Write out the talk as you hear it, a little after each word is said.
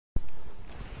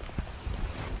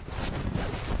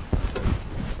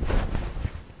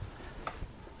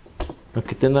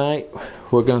Tonight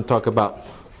we're going to talk about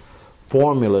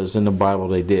formulas in the Bible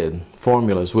they did.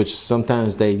 Formulas, which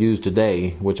sometimes they use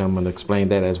today, which I'm going to explain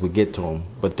that as we get to them.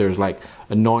 But there's like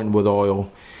anointing with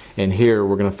oil. And here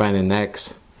we're going to find in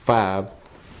Acts 5,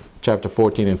 chapter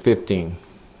 14 and 15.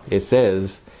 It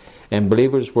says, "And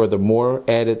believers were the more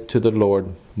added to the Lord,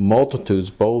 multitudes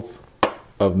both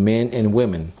of men and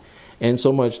women,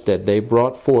 insomuch that they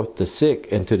brought forth the sick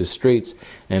into the streets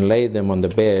and laid them on the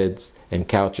beds and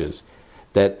couches,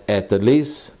 that at the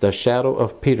least the shadow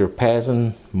of Peter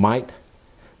passing might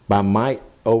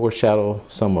overshadow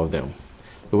some of them."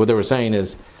 But what they were saying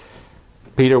is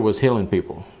Peter was healing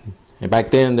people. And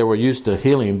back then they were used to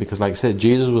healing because, like I said,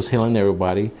 Jesus was healing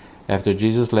everybody. After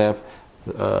Jesus left,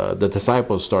 the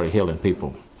disciples started healing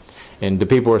people. And the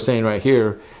people are saying right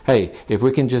here, hey, if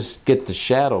we can just get the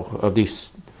shadow of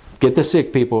these, get the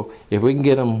sick people, if we can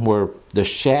get them where the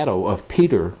shadow of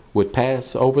Peter would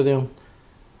pass over them,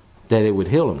 that it would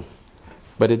heal them.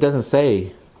 But it doesn't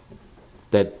say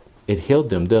that it healed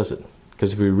them, does it?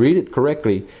 Because if we read it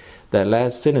correctly, that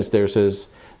last sentence there says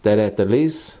that at the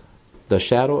least the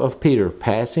shadow of Peter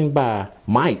passing by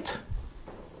might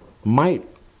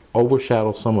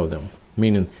overshadow some of them,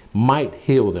 meaning might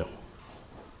heal them,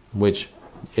 which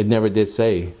it never did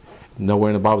say.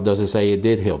 Nowhere in the Bible does it say it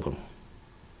did heal them.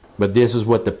 But this is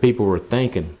what the people were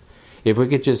thinking. If we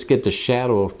could just get the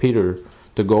shadow of Peter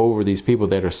to go over these people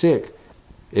that are sick,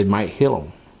 it might heal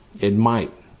them. It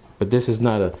might. But this is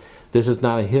not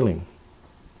a healing.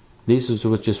 This is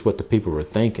just what the people were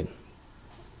thinking.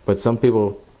 But some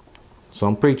people,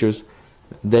 some preachers,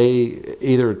 they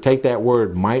either take that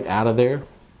word might out of there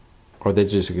or they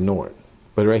just ignore it.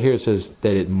 But right here it says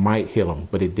that it might heal them,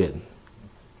 but it didn't.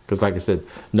 Because like I said,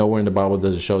 nowhere in the Bible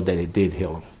does it show that it did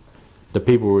heal them. The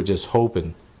people were just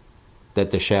hoping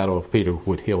that the shadow of Peter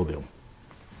would heal them.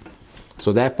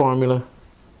 So that formula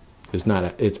is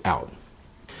not, it's out.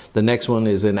 The next one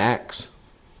is in Acts.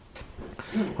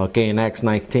 Okay, in Acts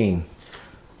 19,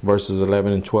 verses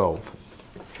 11 and 12.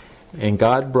 "And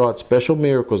God brought special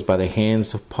miracles by the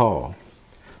hands of Paul,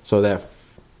 so that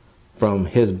from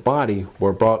his body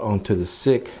were brought unto the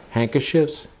sick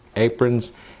handkerchiefs,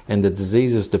 aprons, and the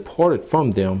diseases departed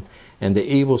from them, and the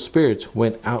evil spirits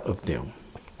went out of them."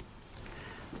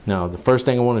 Now, the first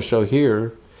thing I want to show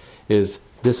here is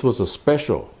this was a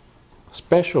special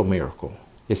miracle.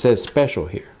 It says special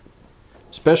here.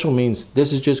 Special means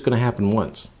this is just going to happen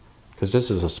once, because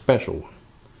this is a special one.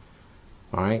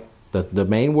 All right? The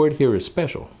main word here is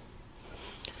special.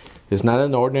 It's not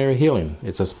an ordinary healing.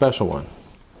 It's a special one.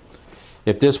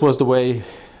 If this was the way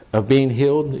of being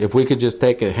healed, if we could just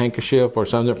take a handkerchief or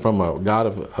something from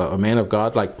a man of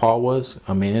God like Paul was,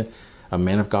 a man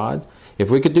of God,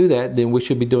 if we could do that, then we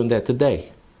should be doing that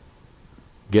today.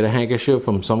 Get a handkerchief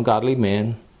from some godly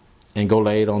man and go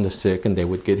lay it on the sick and they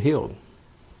would get healed.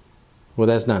 Well,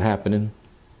 that's not happening.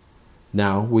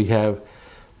 Now we have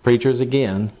preachers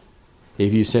again.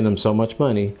 If you send them so much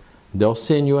money, they'll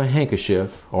send you a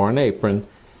handkerchief or an apron.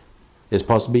 It's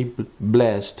supposed to be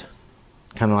blessed.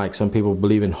 Kind of like some people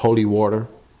believe in holy water,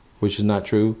 which is not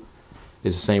true.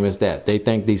 It's the same as that. They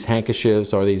think these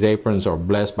handkerchiefs or these aprons are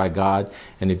blessed by God,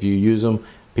 and if you use them,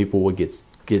 people will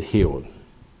get healed.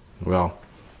 Well,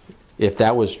 if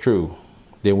that was true,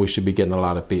 then we should be getting a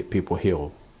lot of people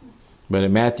healed. But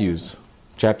in Matthew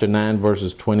chapter 9,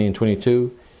 verses 20 and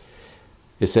 22,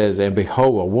 it says, "And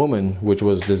behold, a woman which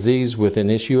was diseased with an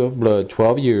issue of blood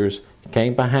 12 years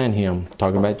came behind him,"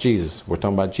 talking about Jesus. We're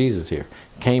talking about Jesus here.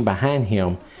 "Came behind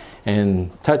him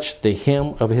and touched the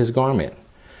hem of his garment.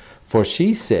 For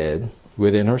she said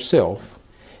within herself,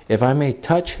 If I may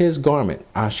touch his garment,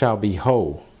 I shall be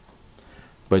whole.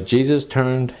 But Jesus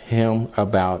turned him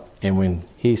about, and when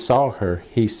he saw her,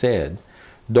 he said,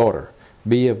 Daughter,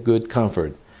 be of good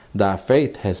comfort. Thy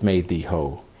faith has made thee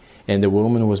whole. And the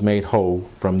woman was made whole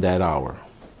from that hour."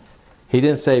 He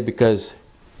didn't say because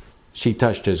she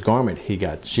touched his garment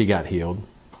she got healed.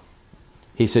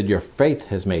 He said your faith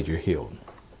has made you healed.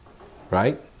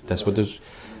 Right? That's what this.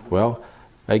 Well,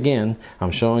 again,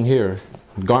 I'm showing here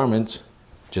garments,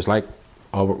 just like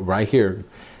right here.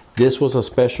 This was a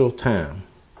special time.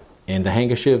 And the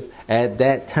handkerchief at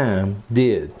that time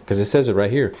did, because it says it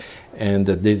right here, and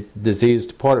the disease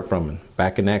departed from him,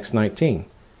 back in Acts 19.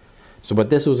 So, but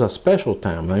this was a special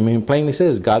time. I mean, plainly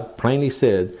says, God plainly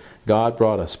said, God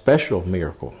brought a special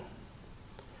miracle.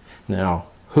 Now,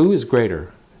 who is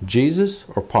greater, Jesus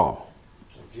or Paul?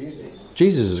 Jesus.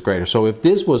 Jesus is greater. So if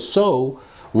this was so,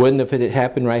 wouldn't if it had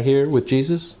happened right here with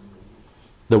Jesus?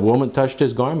 The woman touched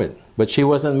his garment, but she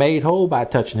wasn't made whole by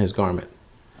touching his garment.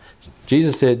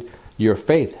 Jesus said, your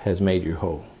faith has made you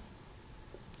whole.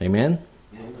 Amen?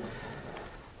 Amen.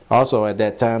 Also, at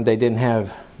that time, they didn't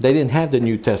have the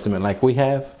New Testament like we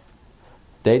have.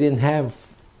 They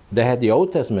had the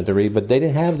Old Testament to read, but they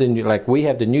didn't have the new, like we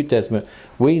have the New Testament.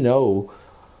 We know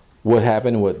what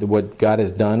happened, what God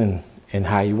has done, and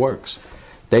how He works.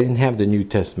 They didn't have the New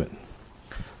Testament.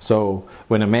 So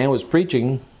when a man was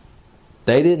preaching,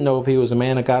 they didn't know if he was a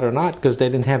man of God or not, because they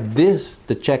didn't have this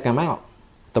to check him out,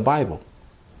 the Bible,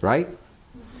 right?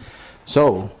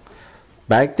 So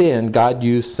back then, God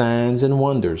used signs and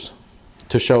wonders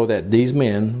to show that these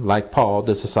men, like Paul,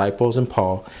 the disciples and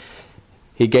Paul,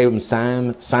 He gave them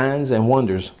signs and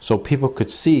wonders so people could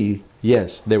see,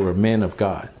 yes, they were men of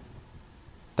God.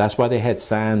 That's why they had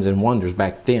signs and wonders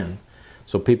back then,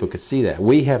 so people could see that.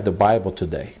 We have the Bible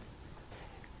today.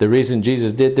 The reason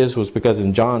Jesus did this was because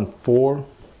in John 4,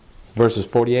 verses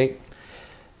 48,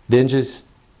 then Jesus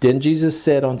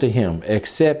said unto him,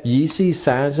 except ye see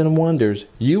signs and wonders,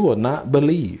 you will not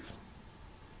believe.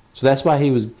 So that's why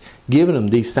He was giving them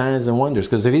these signs and wonders.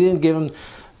 Because if He didn't give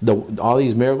them all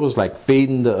these miracles, like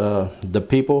feeding the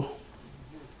people,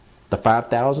 the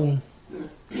 5,000,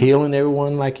 healing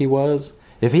everyone like He was,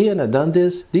 if He hadn't done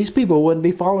this, these people wouldn't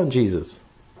be following Jesus.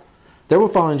 They were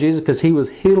following Jesus because He was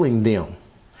healing them.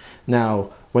 Now,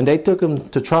 when they took Him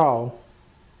to trial,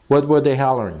 what were they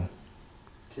hollering?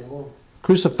 Kill Him.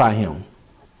 Crucify Him.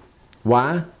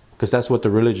 Why? Because that's what the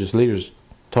religious leaders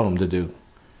told them to do.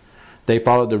 They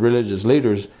followed the religious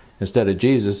leaders instead of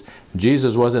Jesus.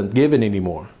 Jesus wasn't given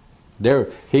anymore. He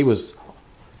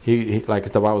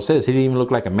like the Bible says, He didn't even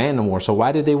look like a man no more. So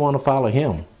why did they want to follow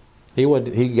Him?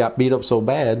 He got beat up so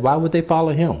bad. Why would they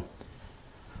follow Him?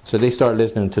 So they started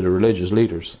listening to the religious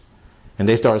leaders, and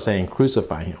they started saying,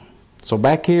 crucify Him. So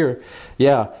back here,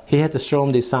 yeah, He had to show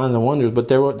them these signs and wonders, but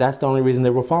that's the only reason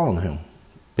they were following Him,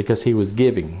 because He was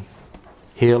giving,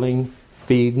 healing,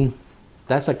 feeding.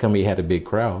 That's how come He had a big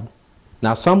crowd.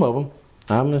 Now some of them,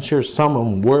 I'm not sure, some of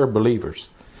them were believers.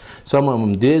 Some of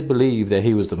them did believe that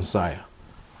He was the Messiah,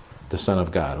 the Son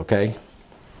of God, okay?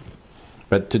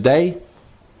 But today,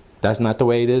 that's not the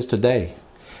way it is today.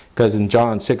 Because in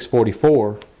John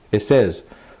 6:44, it says,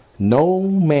 no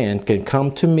man can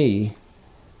come to me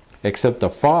except the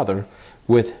Father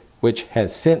which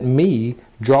has sent me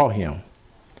draw him,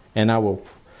 and I will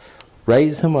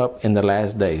raise him up in the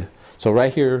last day. So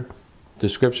right here, the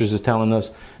scriptures is telling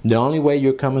us the only way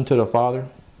you're coming to the Father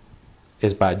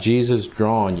is by Jesus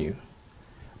drawing you.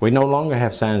 We no longer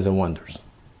have signs and wonders.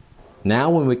 Now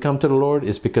when we come to the Lord,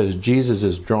 it's because Jesus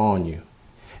is drawing you.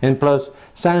 And plus,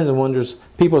 signs and wonders,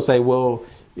 people say, well,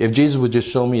 if Jesus would just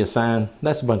show me a sign,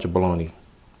 that's a bunch of baloney.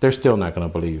 They're still not going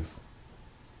to believe.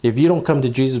 If you don't come to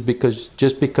Jesus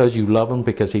just because you love Him,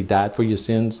 because He died for your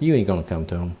sins, you ain't going to come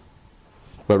to Him.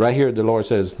 But right here, the Lord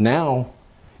says, now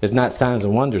it's not signs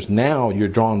and wonders. Now you're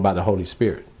drawn by the Holy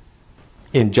Spirit.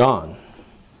 In John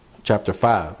chapter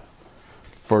 5,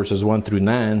 verses 1 through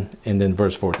 9, and then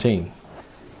verse 14.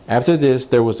 After this,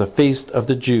 there was a feast of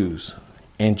the Jews,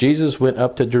 and Jesus went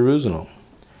up to Jerusalem.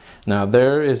 Now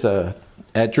there is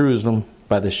at Jerusalem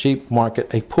by the sheep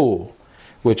market a pool,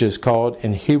 which is called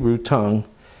in Hebrew tongue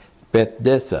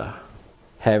Bethesda,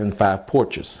 having 5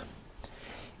 porches.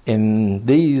 In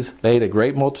these laid a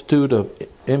great multitude of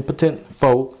impotent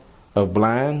folk, of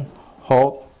blind,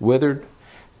 halt, withered,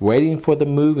 waiting for the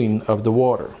moving of the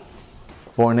water.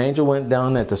 For an angel went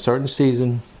down at a certain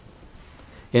season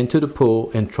into the pool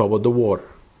and troubled the water.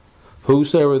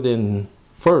 Whosoever then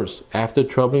first, after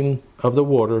troubling of the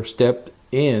water, stepped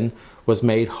in, was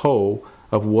made whole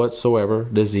of whatsoever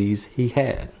disease he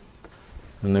had.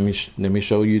 And let me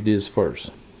show you this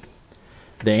first.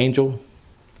 The angel,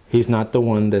 he's not the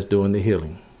one that's doing the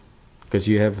healing. Because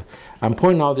I'm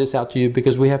pointing all this out to you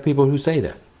because we have people who say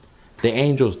that. The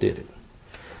angels did it.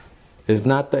 It's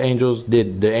not the angels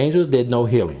did. The angels did no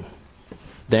healing.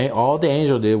 All the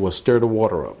angel did was stir the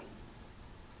water up.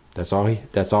 That's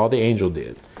all the angel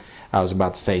did. I was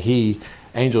about to say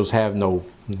angels have no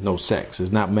sex.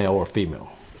 It's not male or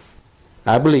female.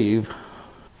 I believe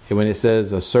when it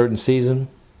says a certain season,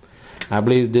 I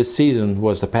believe this season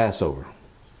was the Passover.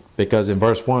 Because in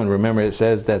verse 1, remember it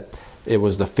says that it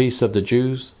was the feast of the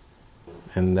Jews,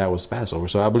 and that was Passover.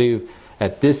 So I believe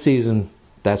at this season,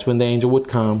 that's when the angel would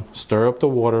come, stir up the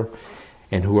water,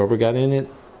 and whoever got in it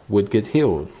would get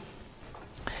healed.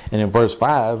 And in verse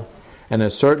 5, and a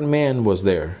certain man was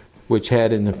there, which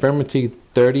had an infirmity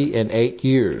 38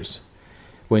 years.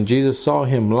 When Jesus saw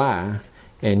him lie,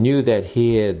 and knew that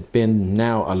he had been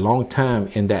now a long time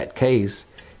in that case,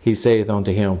 he saith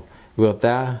unto him, wilt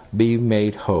thou be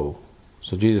made whole?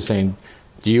 So Jesus is saying,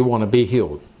 do you want to be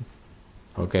healed?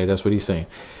 Okay, that's what he's saying.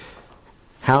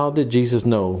 How did Jesus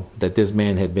know that this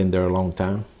man had been there a long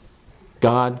time?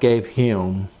 God gave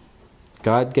him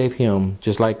God gave him,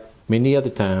 just like many other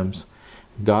times,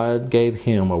 God gave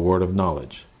him a word of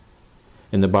knowledge.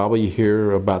 In the Bible you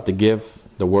hear about the gift,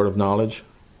 the word of knowledge.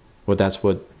 Well, that's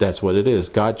what it is.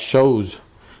 God shows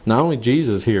not only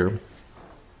Jesus here,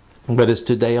 but it's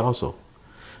today also.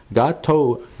 God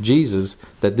told Jesus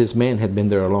that this man had been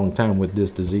there a long time with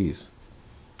this disease.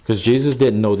 Because Jesus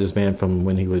didn't know this man from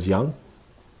when he was young.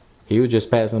 He was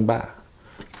just passing by.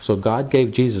 So God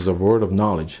gave Jesus a word of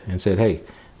knowledge and said, hey,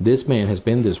 this man has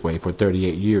been this way for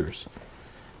 38 years.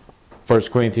 1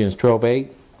 Corinthians 12:8,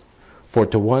 for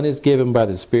to one is given by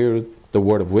the Spirit the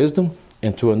word of wisdom,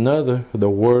 and to another the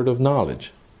word of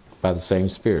knowledge by the same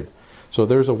Spirit. So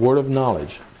there's a word of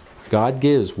knowledge. God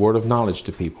gives word of knowledge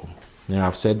to people. And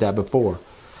I've said that before.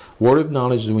 Word of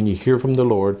knowledge is when you hear from the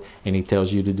Lord and he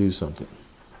tells you to do something.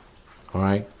 All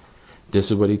right?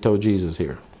 This is what he told Jesus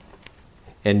here.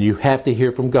 And you have to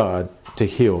hear from God to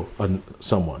heal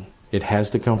someone. It has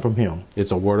to come from him.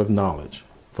 It's a word of knowledge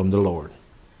from the Lord.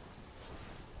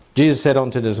 Jesus said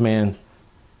unto this man,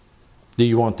 do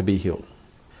you want to be healed?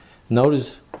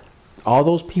 Notice all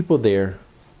those people there,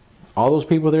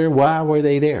 why were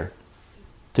they there?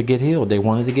 To get healed. They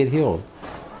wanted to get healed.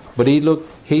 But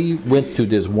he went to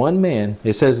this one man.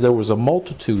 It says there was a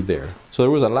multitude there. So there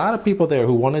was a lot of people there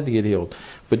who wanted to get healed.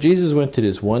 But Jesus went to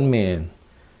this one man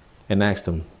and asked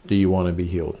him, do you want to be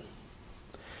healed?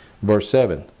 Verse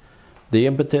 7. The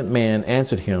impotent man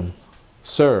answered him,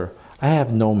 Sir, I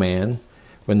have no man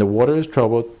when the water is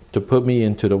troubled to put me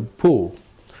into the pool.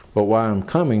 But while I am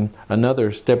coming,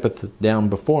 another steppeth down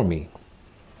before me.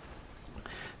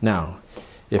 Now,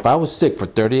 if I was sick for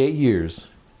 38 years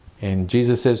and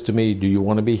Jesus says to me, do you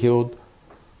want to be healed?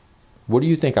 What do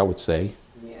you think I would say?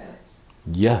 Yes.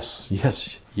 Yes,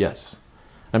 yes, yes.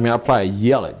 I mean, I'll probably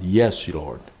yell it, yes,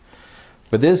 Lord.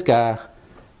 But this guy,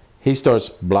 he starts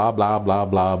blah, blah, blah,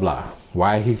 blah, blah.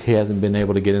 Why he hasn't been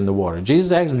able to get in the water.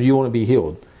 Jesus asked him, do you want to be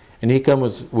healed? And he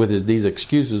comes with these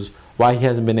excuses why he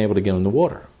hasn't been able to get in the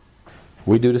water.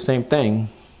 We do the same thing.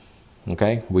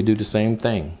 Okay? We do the same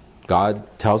thing.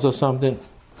 God tells us something,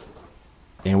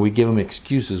 and we give him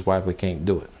excuses why we can't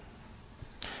do it.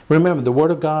 Remember, the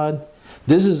Word of God,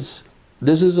 this is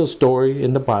a story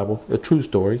in the Bible, a true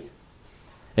story,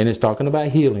 and it's talking about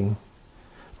healing.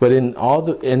 But in all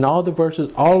the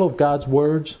verses, all of God's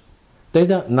words,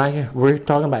 we're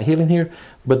talking about healing here,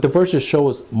 but the verses show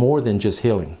us more than just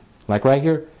healing. Like right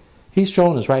here, he's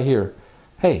showing us right here,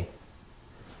 hey,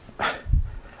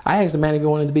 I asked the man if he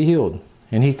wanted to be healed,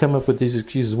 and he come up with these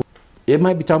excuses. It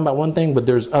might be talking about one thing, but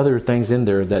there's other things in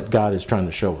there that God is trying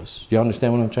to show us. You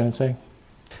understand what I'm trying to say?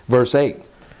 Verse 8,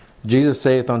 Jesus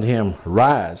saith unto him,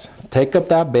 Rise, take up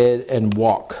thy bed and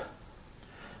walk.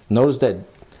 Notice that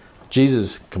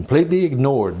Jesus completely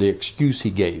ignored the excuse he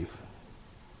gave.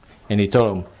 And he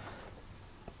told him,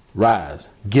 rise,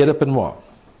 get up and walk.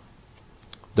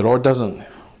 The Lord doesn't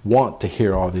want to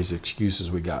hear all these excuses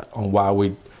we got on why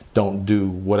we don't do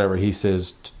whatever he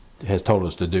says has told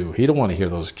us to do. He don't want to hear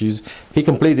those excuses. He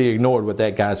completely ignored what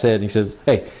that guy said. And he says,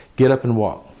 hey, get up and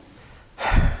walk.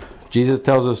 Jesus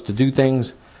tells us to do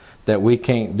things that we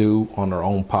can't do on our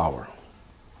own power.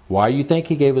 Why do you think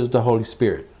he gave us the Holy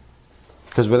Spirit?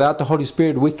 Because without the Holy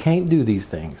Spirit, we can't do these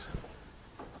things.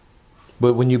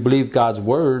 But when you believe God's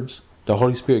words, the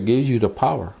Holy Spirit gives you the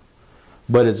power.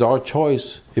 But it's our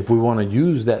choice if we want to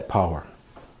use that power.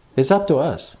 It's up to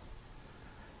us.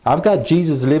 I've got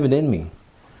Jesus living in me.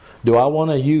 Do I want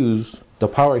to use the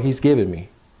power he's given me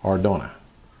or don't I?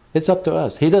 It's up to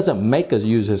us. He doesn't make us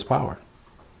use his power.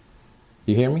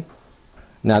 You hear me?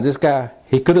 Now this guy,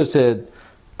 he could have said,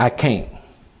 I can't.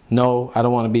 No, I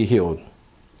don't want to be healed.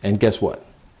 And guess what?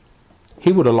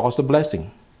 He would have lost a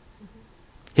blessing.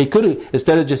 He could have,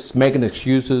 instead of just making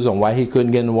excuses on why he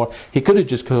couldn't get in the water, he could have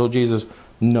just told Jesus,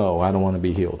 no, I don't want to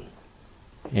be healed.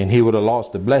 And he would have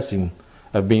lost the blessing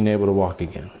of being able to walk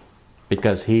again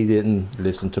because he didn't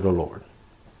listen to the Lord.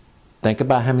 Think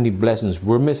about how many blessings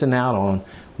we're missing out on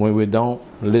when we don't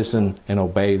listen and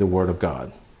obey the Word of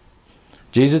God.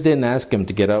 Jesus didn't ask him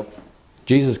to get up.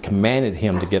 Jesus commanded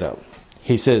him to get up.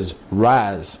 He says,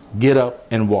 rise, get up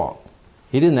and walk.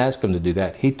 He didn't ask him to do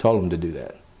that. He told him to do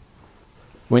that.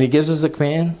 When he gives us a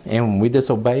command and when we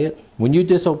disobey it, when you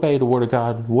disobey the Word of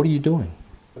God, what are you doing?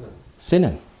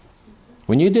 Sinning.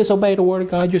 When you disobey the Word of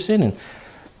God, you're sinning.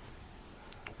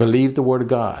 Believe the Word of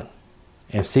God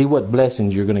and see what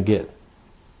blessings you're going to get.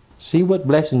 See what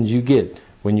blessings you get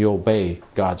when you obey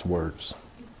God's words.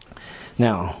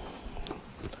 Now,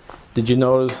 did you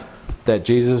notice that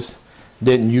Jesus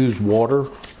didn't use water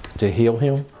to heal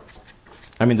him?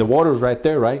 I mean, the water was right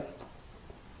there, right?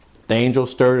 The angel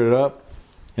stirred it up.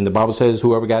 And the Bible says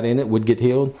whoever got in it would get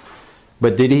healed.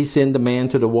 But did he send the man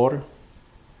to the water?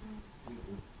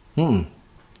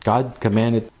 God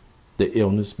commanded the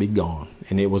illness be gone,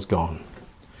 and it was gone.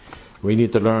 We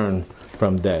need to learn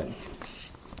from that.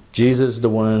 Jesus is the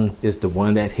one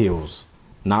that heals,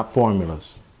 not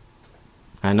formulas.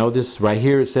 I know this right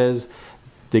here, it says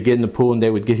they get in the pool and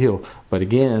they would get healed. But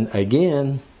again, I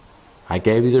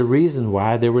gave you the reason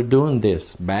why they were doing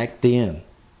this back then.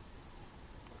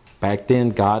 Back then,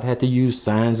 God had to use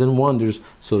signs and wonders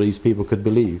so these people could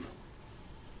believe.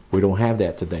 We don't have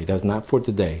that today. That's not for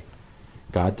today.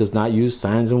 God does not use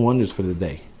signs and wonders for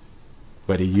today.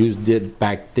 But he used it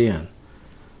back then.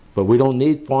 But we don't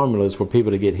need formulas for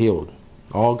people to get healed.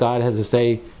 All God has to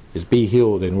say is be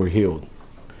healed, and we're healed.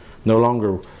 No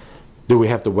longer do we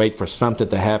have to wait for something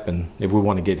to happen if we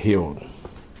want to get healed.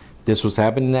 This was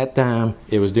happening at that time.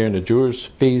 It was during the Jewish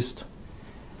feast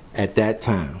at that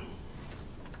time.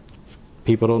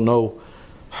 People don't know.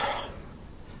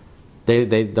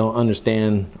 They don't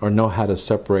understand or know how to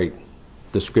separate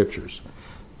the scriptures.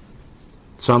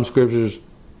 Some scriptures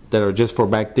that are just for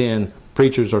back then,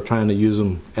 preachers are trying to use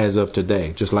them as of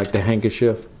today. Just like the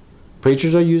handkerchief.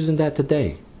 Preachers are using that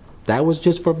today. That was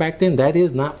just for back then. That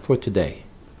is not for today.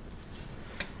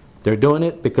 They're doing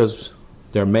it because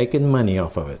they're making money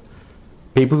off of it.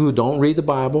 People who don't read the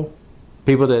Bible,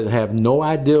 people that have no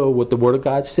idea what the Word of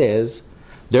God says,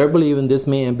 they're believing this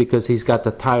man because he's got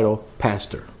the title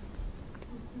pastor.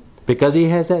 Because he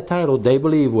has that title, they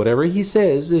believe whatever he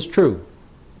says is true.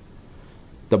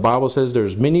 The Bible says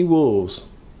there's many wolves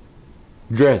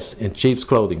dressed in sheep's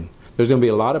clothing. There's going to be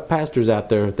a lot of pastors out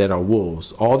there that are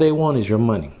wolves. All they want is your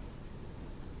money.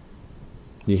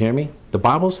 You hear me? The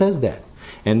Bible says that.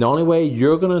 And the only way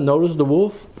you're going to notice the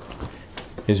wolf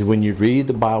is when you read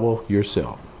the Bible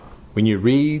yourself. When you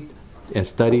read and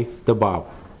study the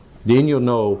Bible. Then you'll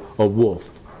know a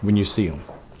wolf when you see him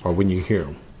or when you hear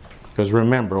him. Because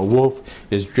remember, a wolf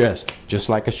is dressed just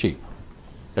like a sheep,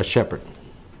 a shepherd.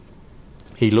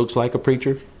 He looks like a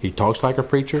preacher. He talks like a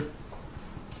preacher.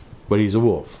 But he's a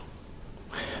wolf.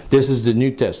 This is the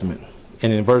New Testament.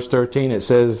 And in verse 13 it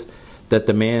says that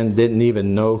the man didn't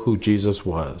even know who Jesus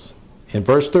was. In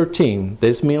verse 13,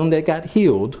 this man that got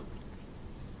healed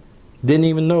didn't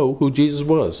even know who Jesus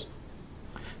was.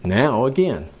 Now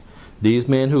again, these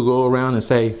men who go around and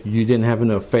say, you didn't have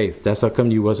enough faith, that's how come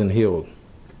you wasn't healed.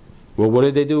 Well, what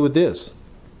did they do with this?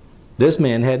 This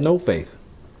man had no faith.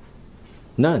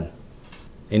 None.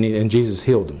 And Jesus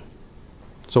healed him.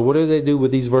 So what do they do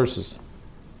with these verses?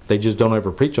 They just don't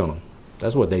ever preach on them.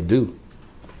 That's what they do.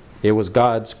 It was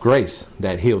God's grace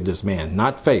that healed this man,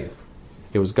 not faith.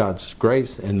 It was God's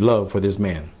grace and love for this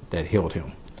man that healed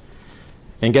him.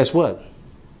 And guess what?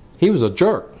 He was a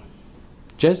jerk.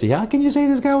 Jesse, how can you say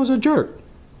this guy was a jerk?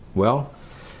 Well,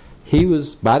 he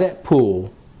was by that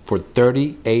pool for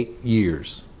 38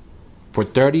 years. For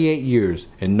 38 years,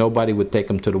 and nobody would take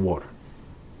him to the water.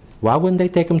 Why wouldn't they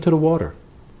take him to the water?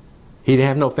 He didn't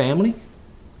have no family?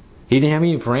 He didn't have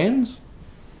any friends?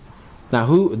 Now,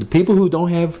 the people who don't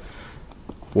have,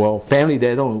 well, family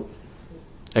that don't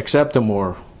accept him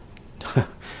or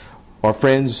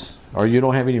friends, or you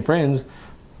don't have any friends,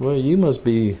 well, you must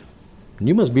be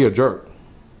a jerk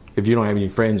if you don't have any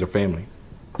friends or family.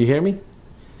 You hear me?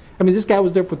 I mean, this guy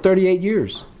was there for 38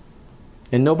 years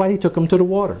and nobody took him to the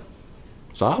water.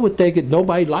 So I would take it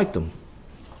nobody liked him.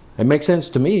 It makes sense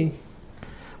to me.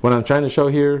 What I'm trying to show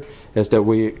here is that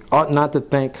we ought not to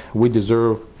think we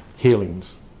deserve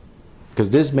healings. Because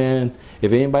this man,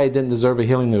 if anybody didn't deserve a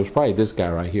healing, it was probably this guy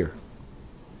right here.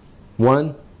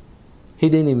 One, he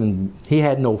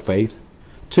had no faith.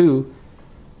 Two,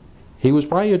 he was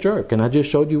probably a jerk, and I just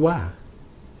showed you why.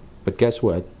 But guess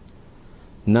what?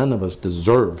 None of us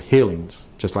deserve healings.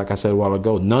 Just like I said a while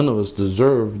ago, none of us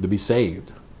deserve to be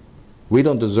saved. We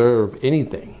don't deserve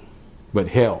anything but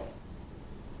hell.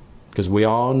 Because we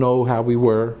all know how we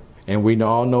were, and we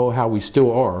all know how we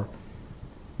still are.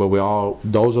 But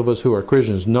those of us who are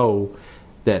Christians know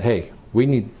that, hey, we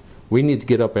need to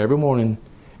get up every morning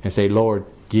and say, Lord,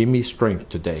 give me strength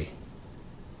today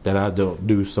that I don't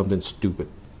do something stupid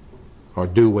or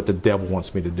do what the devil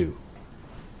wants me to do.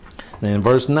 And in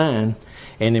verse 9,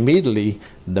 and immediately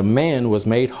the man was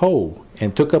made whole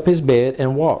and took up his bed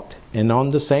and walked. And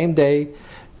on the same day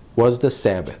was the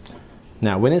Sabbath.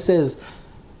 Now, when it says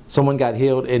someone got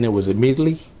healed and it was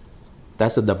immediately,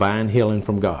 that's a divine healing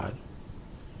from God.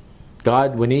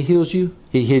 God, when he heals you,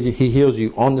 he heals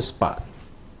you on the spot.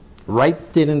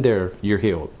 Right then and there, you're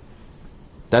healed.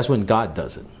 That's when God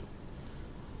does it.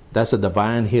 That's a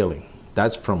divine healing.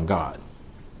 That's from God.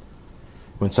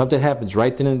 When something happens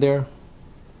right then and there,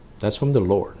 that's from the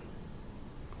Lord.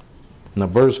 Now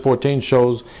verse 14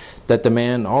 shows that the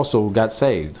man also got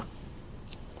saved.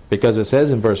 Because it says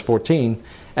in verse 14,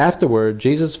 afterward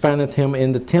Jesus founded him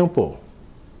in the temple.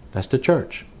 That's the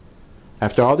church.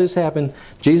 After all this happened,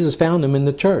 Jesus found him in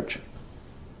the church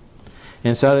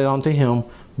and said it unto him,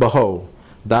 behold,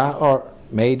 thou art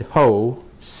made whole,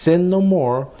 sin no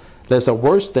more, lest a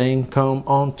worse thing come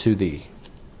unto thee.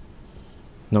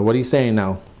 Now what he's saying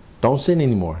now, don't sin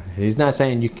anymore. He's not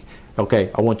saying,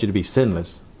 okay, I want you to be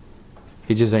sinless.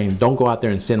 He's just saying, don't go out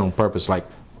there and sin on purpose like,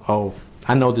 oh,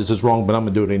 I know this is wrong, but I'm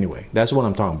going to do it anyway. That's what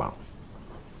I'm talking about.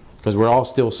 Because we're all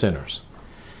still sinners.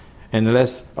 And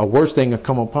unless a worse thing will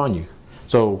come upon you.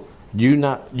 So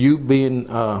you being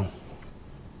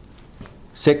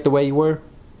sick the way you were,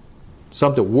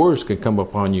 something worse could come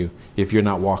upon you if you're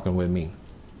not walking with me.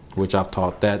 Which I've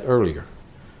taught that earlier.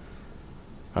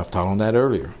 I've taught on that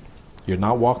earlier. You're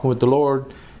not walking with the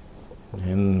Lord,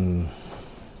 and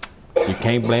you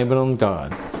can't blame it on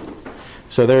God.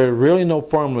 So there are really no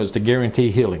formulas to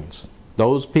guarantee healings.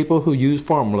 Those people who use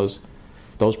formulas,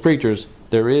 those preachers,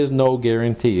 there is no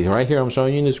guarantee. Right here I'm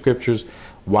showing you in the scriptures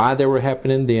why they were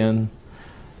happening then.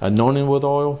 Anointing with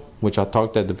oil, which I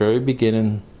talked at the very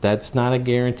beginning, that's not a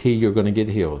guarantee you're going to get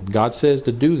healed. God says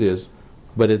to do this,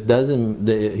 but it doesn't.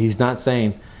 He's not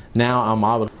saying, now I'm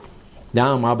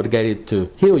obligated to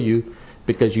heal you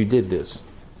because you did this.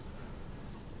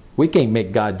 We can't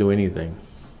make God do anything.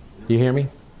 You hear me?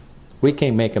 We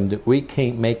can't make him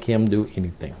do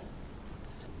anything.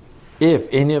 If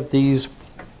any of these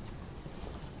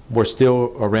were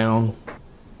still around,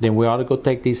 then we ought to go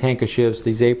take these handkerchiefs,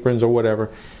 these aprons or whatever,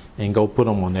 and go put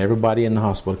them on everybody in the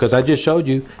hospital. Because I just showed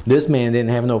you this man didn't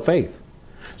have no faith.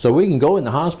 So we can go in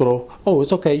the hospital, oh,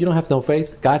 it's okay, you don't have no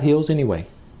faith. God heals anyway.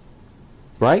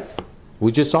 Right?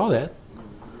 We just saw that.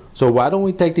 So why don't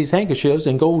we take these handkerchiefs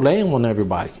and go lay them on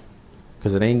everybody?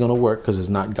 Because it ain't going to work, because it's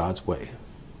not God's way.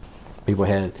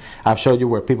 I've showed you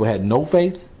where people had no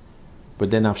faith,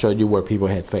 but then I've showed you where people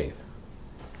had faith.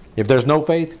 If there's no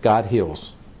faith, God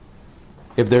heals.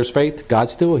 If there's faith, God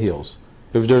still heals.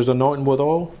 If there's anointing with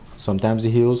oil, sometimes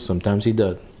he heals, sometimes he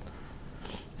doesn't.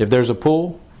 If there's a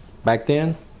pool, back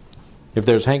then, if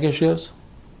there's handkerchiefs,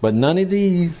 but none of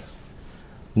these,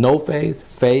 no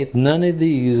faith, none of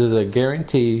these is a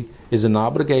guarantee, is an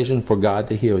obligation for God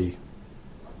to heal you.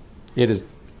 It is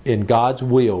in God's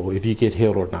will if you get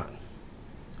healed or not.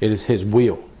 It is his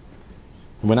will.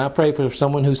 When I pray for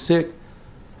someone who's sick,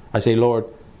 I say, Lord,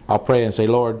 I'll pray and say,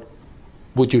 Lord,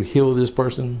 would you heal this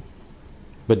person?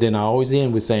 But then I always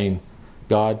end with saying,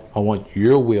 God, I want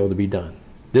your will to be done.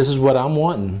 This is what I'm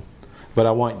wanting, but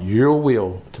I want your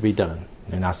will to be done.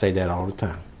 And I say that all the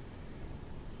time.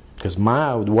 Because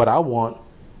what I want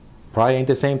probably ain't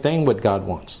the same thing what God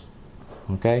wants.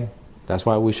 Okay? That's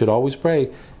why we should always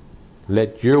pray,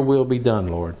 let your will be done,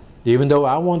 Lord. Even though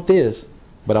I want this,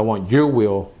 but I want your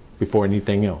will before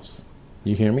anything else.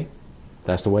 You hear me?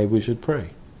 That's the way we should pray.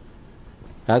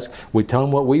 We tell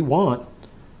him what we want,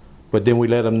 but then we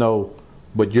let him know,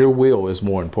 but your will is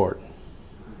more important.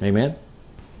 Amen?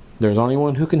 There's only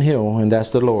one who can heal, and that's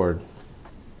the Lord.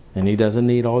 And he doesn't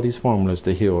need all these formulas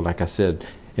to heal, like I said.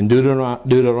 In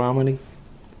Deuteronomy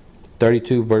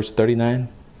 32, verse 39,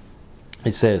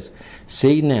 it says,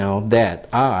 see now that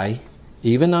I,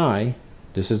 even I,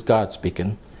 this is God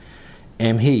speaking,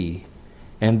 am he,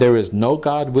 and there is no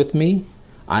God with me.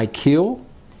 I kill,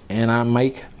 and I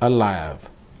make alive.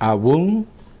 I wound,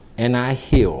 and I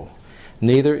heal.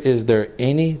 Neither is there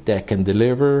any that can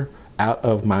deliver out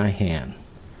of my hand.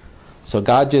 So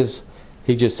God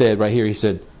he just said right here, he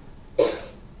said,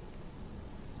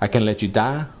 I can let you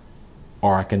die,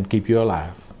 or I can keep you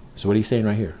alive. That's what he's saying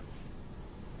right here.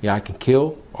 Yeah, I can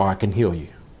kill, or I can heal you.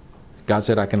 God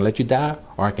said, I can let you die,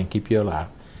 or I can keep you alive.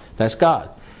 That's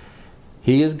God.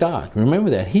 He is God.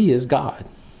 Remember that. He is God.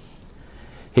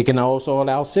 He can also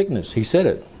allow sickness. He said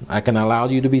it. I can allow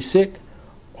you to be sick,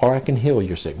 or I can heal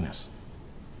your sickness.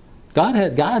 God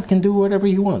can do whatever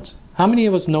he wants. How many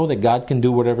of us know that God can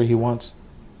do whatever he wants?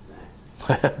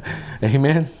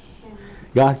 Amen?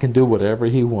 God can do whatever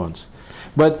he wants.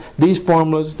 But these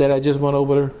formulas that I just went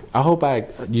over, I hope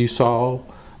you saw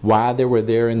why they were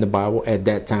there in the Bible at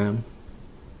that time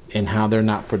and how they're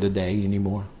not for today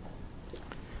anymore.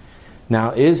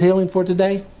 Now, is healing for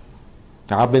today?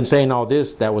 Now, I've been saying all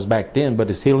this, that was back then, but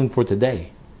it's healing for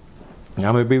today. Now,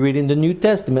 I'm going to be reading the New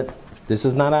Testament. This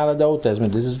is not out of the Old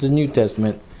Testament. This is the New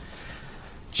Testament.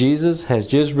 Jesus has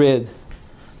just read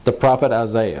the prophet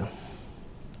Isaiah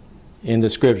in the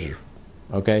scripture.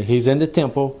 Okay, he's in the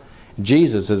temple.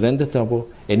 Jesus is in the temple,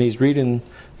 and he's reading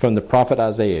from the prophet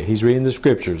Isaiah. He's reading the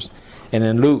scriptures. And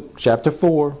in Luke chapter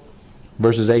 4,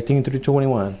 verses 18 through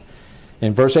 21,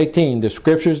 in verse 18, the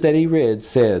scriptures that he read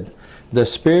said, The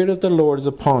Spirit of the Lord is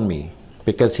upon me,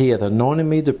 because he hath anointed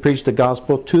me to preach the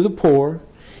gospel to the poor.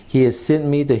 He has sent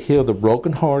me to heal the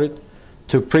brokenhearted,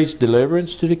 to preach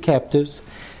deliverance to the captives,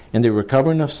 and the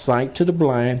recovering of sight to the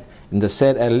blind, and to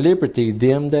set at liberty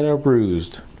them that are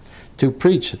bruised, to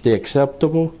preach the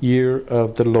acceptable year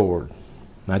of the Lord.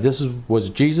 Now this was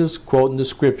Jesus quoting the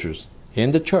scriptures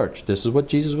in the church. This is what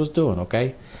Jesus was doing,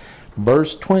 okay?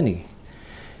 Verse 20.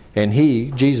 And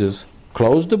he, Jesus,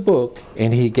 closed the book,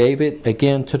 and he gave it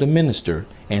again to the minister,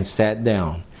 and sat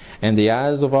down. And the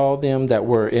eyes of all them that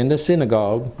were in the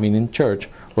synagogue, meaning church,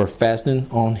 were fastened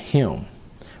on him.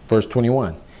 Verse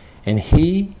 21. And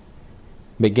he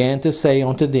began to say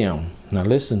unto them, now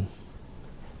listen,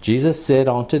 Jesus said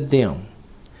unto them,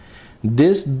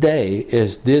 this day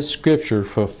is this scripture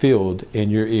fulfilled in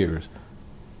your ears.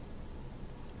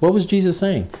 What was Jesus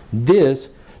saying? This,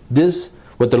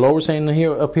 what the Lord was saying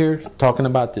here, up here, talking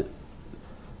about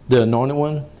the anointed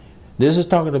one, this is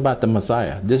talking about the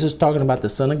Messiah. This is talking about the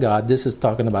Son of God. This is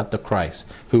talking about the Christ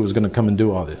who was going to come and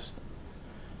do all this.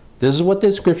 This is what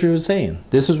this scripture was saying.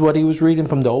 This is what he was reading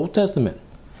from the Old Testament.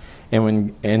 And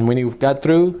when he got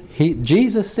through,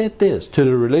 Jesus said this to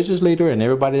the religious leader and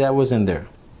everybody that was in there.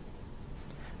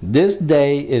 This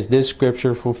day is this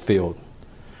scripture fulfilled.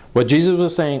 What Jesus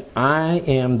was saying, I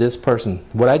am this person.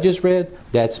 What I just read,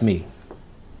 that's me.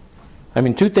 I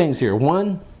mean, two things here.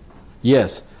 One,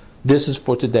 yes, this is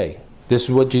for today. This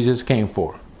is what Jesus came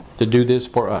for, to do this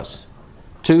for us.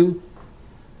 Two,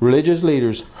 religious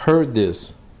leaders heard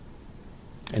this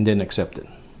and didn't accept it.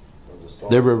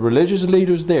 There were religious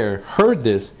leaders there, heard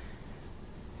this,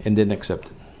 and didn't accept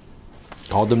it.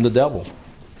 Called them the devil.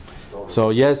 So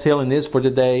yes, healing is for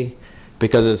today,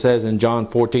 because it says in John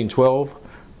 14:12,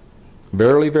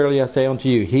 verily, verily, I say unto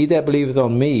you, he that believeth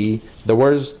on me, the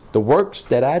works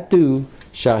that I do,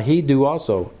 shall he do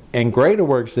also. And greater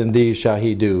works than these shall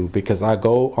he do, because I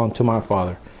go unto my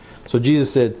Father. So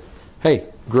Jesus said, hey,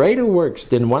 greater works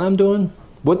than what I'm doing.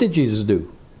 What did Jesus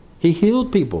do? He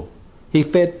healed people. He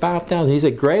fed 5,000. He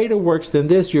said, greater works than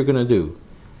this you're going to do.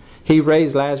 He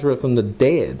raised Lazarus from the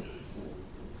dead.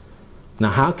 Now,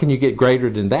 how can you get greater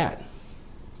than that?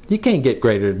 You can't get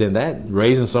greater than that,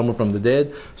 raising someone from the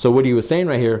dead. So what he was saying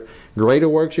right here, greater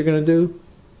works you're going to do,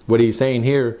 what he's saying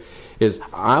here is,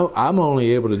 I'm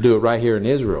only able to do it right here in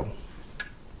Israel,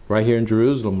 right here in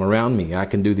Jerusalem, around me. I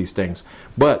can do these things.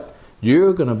 But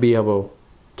you're going to be able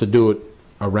to do it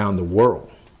around the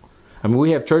world. I mean,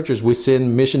 we have churches, we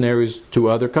send missionaries to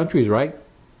other countries, right?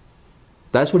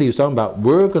 That's what he was talking about.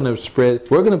 We're going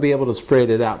to be able to spread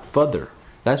it out further.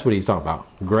 That's what he's talking about.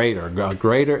 A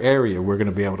greater area we're going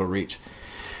to be able to reach.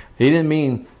 He didn't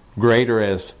mean greater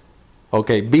as,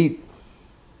 okay, beat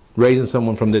raising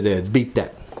someone from the dead. Beat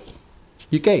that.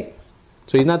 You can't.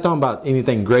 So he's not talking about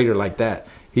anything greater like that.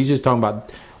 He's just talking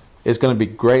about it's going to be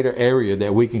greater area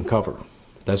that we can cover.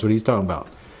 That's what he's talking about.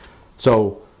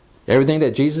 So everything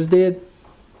that Jesus did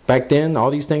back then,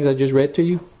 all these things I just read to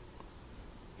you,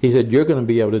 he said you're going to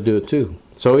be able to do it too.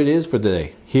 So it is for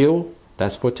today. Heal,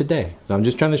 that's for today. So I'm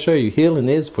just trying to show you healing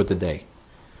is for today.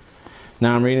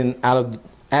 Now I'm reading out of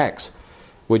Acts,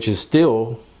 which is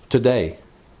still today.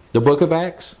 The book of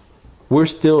Acts, we're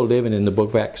still living in the book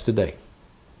of Acts today.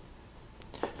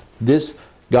 This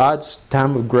God's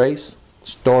time of grace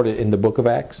started in the book of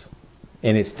Acts,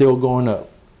 and it's still going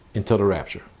up until the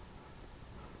rapture.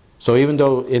 So even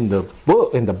though in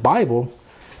the Bible,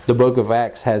 the book of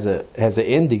Acts has an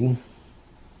ending,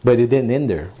 but it didn't end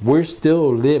there. We're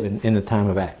still living in the time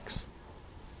of Acts,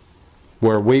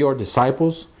 where we are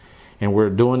disciples, and we're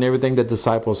doing everything that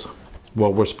disciples,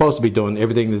 well, we're supposed to be doing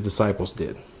everything the disciples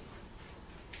did.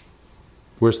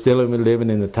 We're still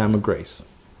living in the time of grace,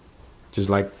 just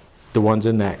like the ones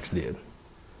in Acts did.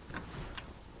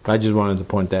 I just wanted to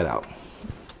point that out.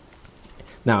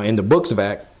 Now, in the book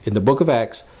of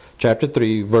Acts, chapter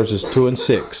 3, verses 2 and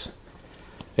 6,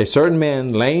 a certain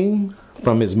man lame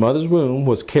from his mother's womb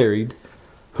was carried,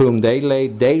 whom they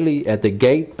laid daily at the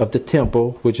gate of the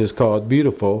temple, which is called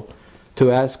Beautiful, to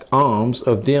ask alms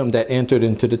of them that entered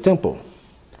into the temple.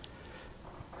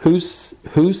 Who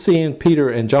seeing Peter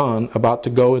and John about to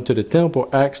go into the temple,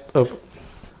 asked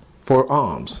for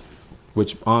alms,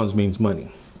 which alms means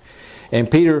money. And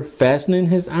Peter, fastening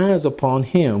his eyes upon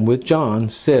him with John,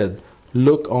 said,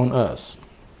 look on us.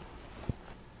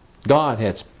 God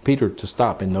had Peter to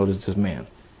stop and notice this man.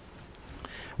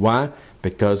 Why?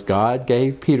 Because God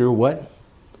gave Peter what?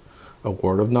 A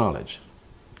word of knowledge.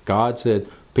 God said,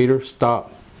 Peter,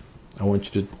 stop. I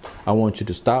want you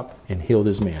to stop and heal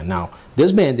this man. Now,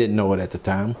 this man didn't know it at the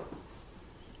time.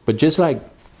 But just like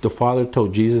the Father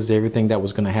told Jesus everything that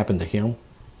was going to happen to him,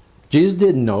 Jesus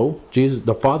didn't know.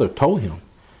 The Father told him.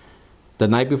 The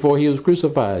night before he was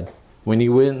crucified, when he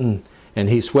went and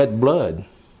he sweat blood,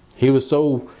 he was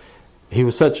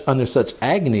under such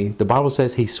agony, the Bible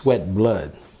says he sweat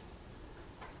blood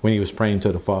when he was praying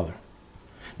to the Father.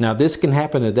 Now this can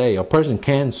happen today. A person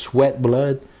can sweat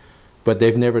blood, but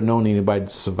they've never known anybody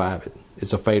to survive it.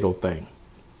 It's a fatal thing.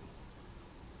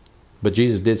 But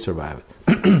Jesus did survive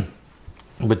it.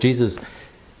 But Jesus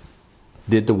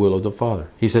did the will of the Father.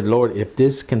 He said, Lord, if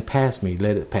this can pass me,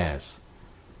 let it pass.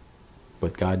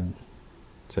 But God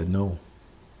said no.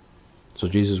 So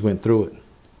Jesus went through it.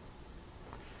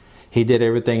 He did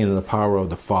everything in the power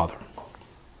of the Father,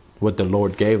 what the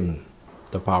Lord gave him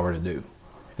the power to do.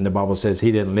 And the Bible says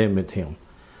he didn't limit him.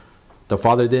 The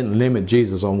Father didn't limit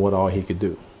Jesus on what all he could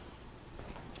do.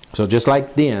 So just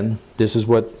like then, this is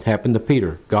what happened to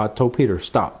Peter. God told Peter,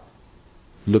 stop.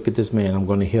 Look at this man. I'm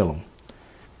going to heal him.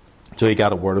 So he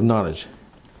got a word of knowledge.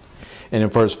 And in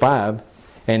verse 5,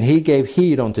 and he gave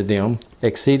heed unto them,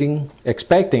 expecting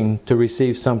to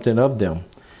receive something of them.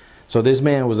 So this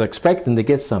man was expecting to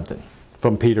get something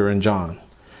from Peter and John.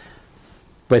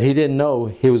 But he didn't know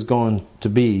he was going to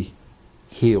be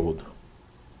healed.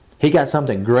 He got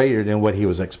something greater than what he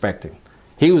was expecting.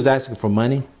 He was asking for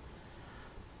money,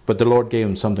 but the Lord gave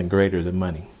him something greater than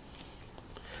money.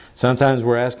 Sometimes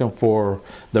we're asking for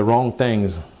the wrong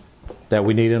things that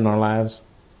we need in our lives.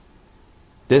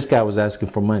 This guy was asking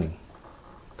for money.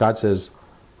 God says,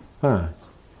 you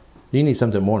need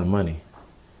something more than money.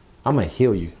 I'm going to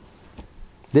heal you.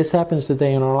 This happens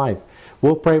today in our life.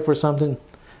 We'll pray for something,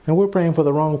 and we're praying for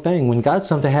the wrong thing. When God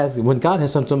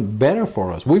has something better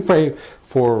for us, we pray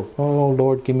for, oh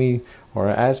Lord, give me, or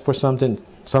ask for something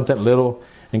little,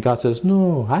 and God says,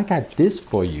 no, I got this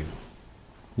for you.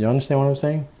 You understand what I'm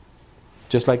saying?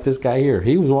 Just like this guy here.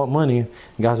 He was wanting money, and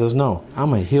God says, no, I'm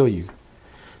going to heal you.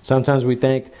 Sometimes we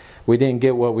think we didn't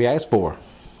get what we asked for.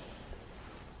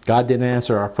 God didn't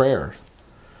answer our prayer,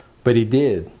 but he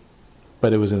did.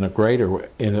 But it was in a greater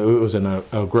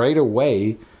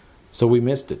way, so we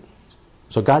missed it.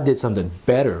 So God did something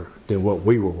better than what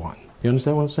we were wanting. You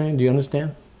understand what I'm saying? Do you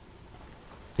understand?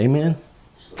 Amen?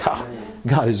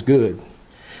 God is good.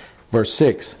 Verse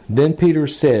 6, then Peter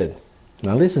said,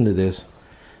 now listen to this.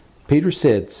 Peter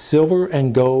said, silver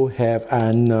and gold have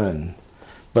I none,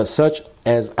 but such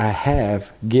as I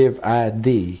have give I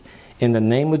thee. In the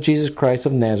name of Jesus Christ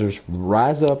of Nazareth,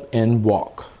 rise up and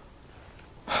walk.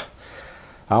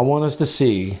 I want us to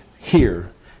see here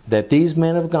that these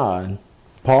men of God,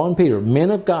 Paul and Peter,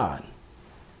 men of God,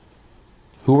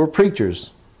 who were preachers,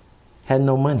 had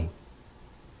no money.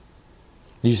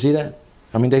 Do you see that?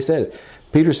 I mean, they said it.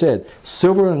 Peter said,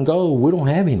 silver and gold, we don't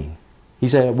have any. He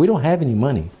said, we don't have any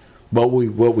money, but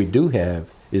what we do have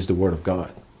is the Word of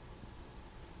God.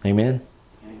 Amen?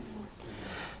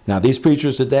 Now, these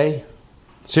preachers today,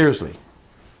 seriously,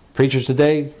 preachers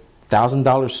today,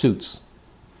 $1,000 suits,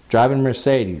 driving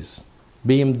Mercedes,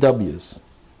 BMWs,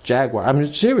 Jaguar. I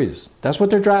mean, serious. That's what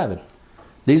they're driving.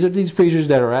 These are these preachers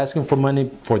that are asking for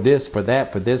money for this, for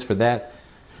that, for this, for that.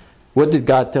 What did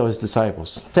God tell his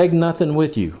disciples? Take nothing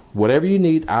with you. Whatever you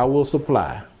need, I will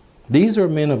supply. These are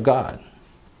men of God.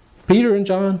 Peter and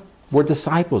John were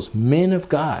disciples, men of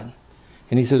God.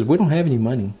 And he says, we don't have any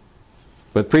money.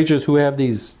 But preachers who have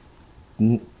these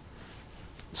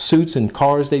suits and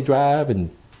cars they drive and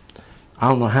I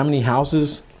don't know how many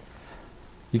houses,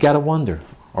 you got to wonder,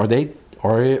 are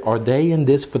they in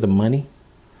this for the money?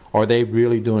 Or are they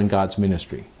really doing God's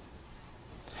ministry?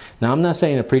 Now, I'm not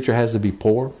saying a preacher has to be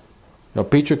poor. A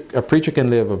preacher can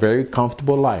live a very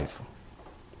comfortable life.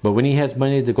 But when he has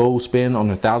money to go spend on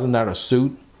a $1,000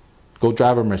 suit, go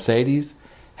drive a Mercedes,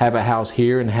 have a house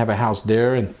here and have a house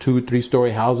there and 2- or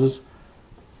 3-story houses,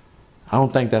 I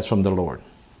don't think that's from the Lord.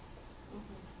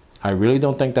 I really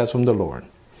don't think that's from the Lord.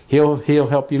 He'll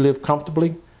help you live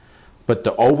comfortably, but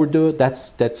to overdo it,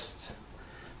 that's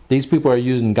these people are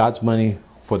using God's money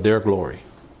for their glory,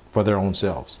 for their own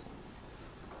selves.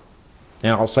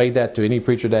 And I'll say that to any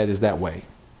preacher that is that way.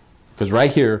 Because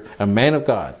right here, a man of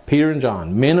God, Peter and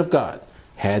John, men of God,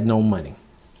 had no money.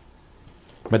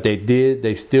 But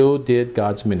they still did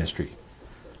God's ministry.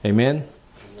 Amen?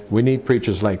 We need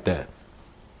preachers like that.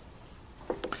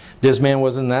 This man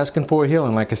wasn't asking for a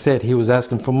healing. Like I said, he was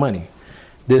asking for money.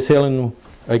 This healing,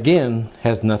 again,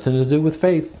 has nothing to do with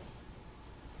faith.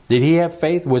 Did he have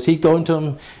faith? Was he going to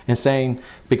him and saying,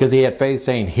 because he had faith,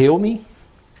 saying, heal me?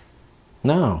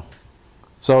 No.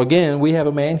 So again, we have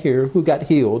a man here who got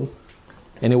healed,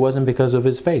 and it wasn't because of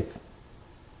his faith.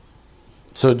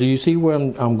 So do you see where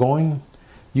I'm going?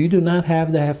 You do not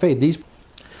have to have faith.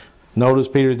 Notice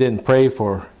Peter didn't pray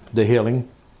for the healing.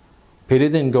 Peter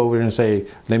didn't go over and say,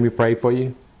 let me pray for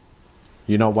you.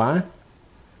 You know why?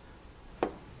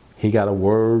 He got a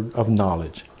word of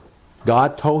knowledge.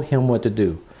 God told him what to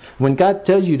do. When God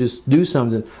tells you to do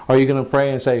something, are you going to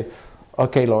pray and say,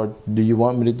 okay, Lord, do you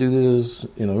want me to do this?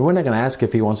 You know, we're not going to ask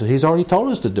if he wants it. He's already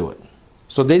told us to do it.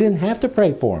 So they didn't have to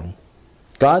pray for him.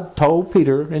 God told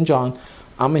Peter and John,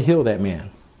 I'm going to heal that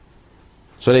man.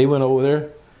 So they went over there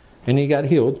and he got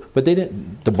healed. But they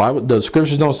didn't, the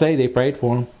scriptures don't say they prayed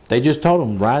for him. They just told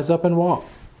him, rise up and walk.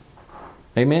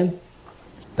 Amen?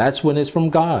 That's when it's from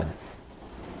God.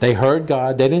 They heard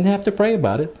God. They didn't have to pray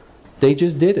about it. They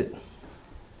just did it.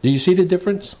 Do you see the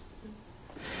difference?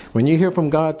 When you hear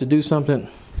from God to do something,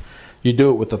 you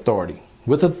do it with authority.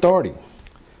 With authority.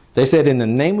 They said, in the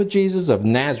name of Jesus of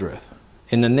Nazareth.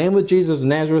 In the name of Jesus of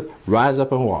Nazareth, rise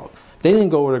up and walk. They didn't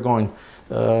go over there going,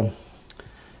 in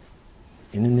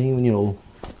the name, you know.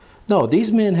 No,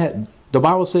 these men had, the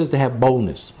Bible says they have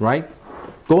boldness, right?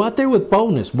 Go out there with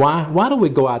boldness. Why? Why do we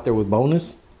go out there with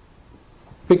boldness?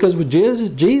 Because with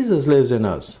Jesus lives in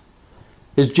us.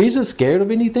 Is Jesus scared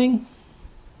of anything?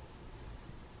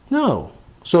 No.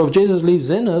 So if Jesus lives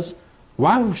in us,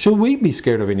 why should we be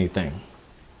scared of anything?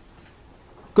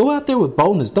 Go out there with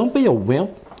boldness. Don't be a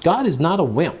wimp. God is not a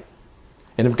wimp.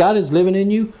 And if God is living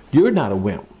in you, you're not a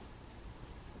wimp.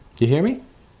 You hear me?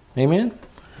 Amen?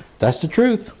 That's the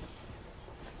truth.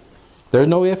 There's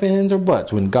no ifs, ands, or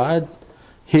buts. When God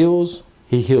heals,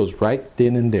 he heals right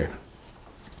then and there.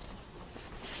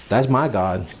 That's my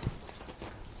God.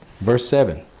 Verse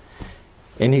 7.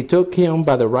 And he took him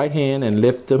by the right hand and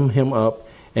lifted him up,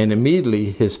 and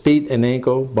immediately his feet and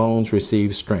ankle bones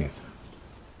received strength.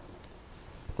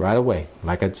 Right away,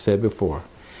 like I said before.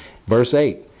 Verse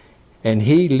 8. And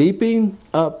he leaping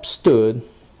up stood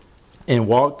and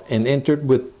walked and entered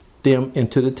with them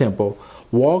into the temple,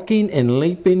 walking and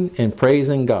leaping and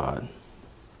praising God.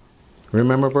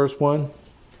 Remember verse 1?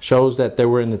 Shows that they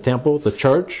were in the temple, the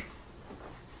church.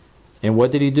 And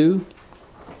what did he do?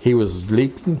 He was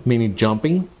leaping, meaning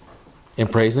jumping,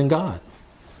 and praising God.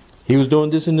 He was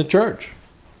doing this in the church.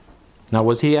 Now,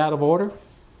 was he out of order?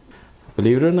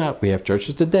 Believe it or not, we have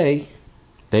churches today,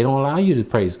 they don't allow you to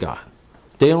praise God.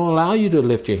 They don't allow you to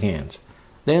lift your hands.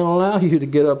 They don't allow you to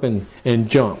get up and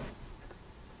jump.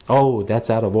 Oh,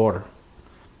 that's out of order.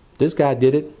 This guy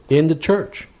did it in the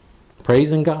church,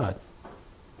 praising God.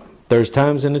 There's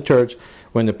times in the church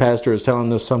when the pastor is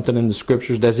telling us something in the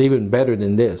scriptures that's even better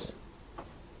than this.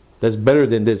 That's better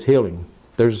than this healing.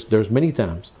 There's many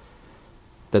times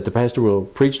that the pastor will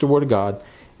preach the word of God,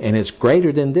 and it's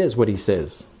greater than this, what he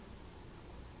says.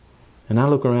 And I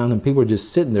look around and people are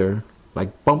just sitting there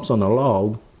like bumps on a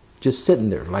log, just sitting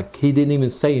there like he didn't even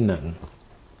say nothing.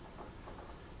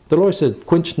 The Lord said,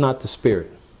 quench not the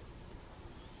spirit.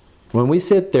 When we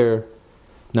sit there,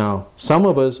 now some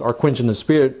of us are quenching the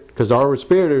spirit because our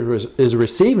spirit is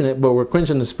receiving it, but we're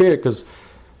quenching the spirit because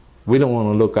we don't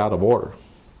want to look out of order.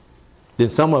 Then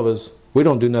some of us, we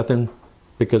don't do nothing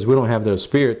because we don't have the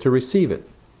spirit to receive it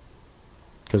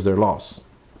because they're lost.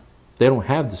 They don't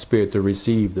have the spirit to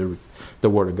receive the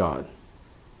word of God.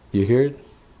 You hear it?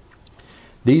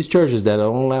 These churches that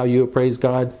don't allow you to praise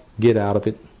God, get out of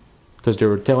it because they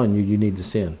were telling you need to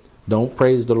sin. Don't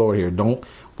praise the Lord here.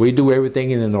 We do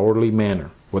everything in an orderly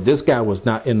manner. Well, this guy was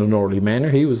not in an orderly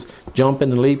manner. He was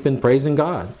jumping and leaping, praising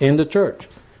God in the church.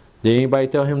 Did anybody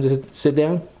tell him to sit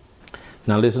down?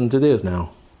 Now listen to this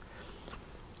now.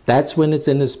 That's when it's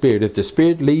in the spirit. If the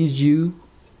spirit leads you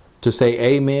to say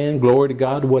amen, glory to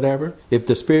God, whatever. If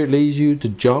the spirit leads you to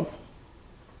jump,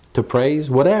 to praise,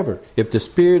 whatever. If the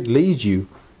spirit leads you,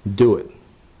 do it.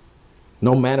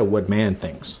 No matter what man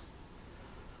thinks.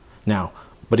 Now,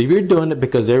 but if you're doing it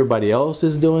because everybody else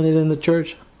is doing it in the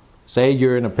church, say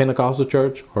you're in a Pentecostal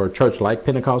church or a church like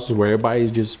Pentecostals where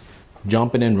everybody's just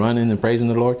jumping and running and praising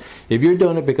the Lord. If you're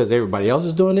doing it because everybody else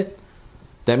is doing it,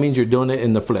 that means you're doing it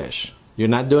in the flesh. You're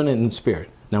not doing it in the spirit.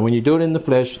 Now, when you do it in the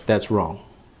flesh, that's wrong.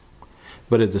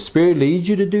 But if the spirit leads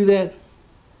you to do that,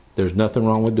 there's nothing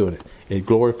wrong with doing it. It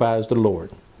glorifies the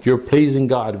Lord. You're pleasing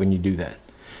God when you do that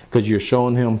because you're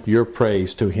showing him your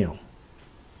praise to him.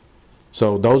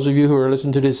 So those of you who are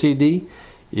listening to this CD,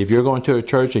 if you're going to a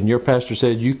church and your pastor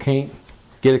says you can't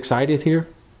get excited here,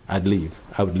 I'd leave.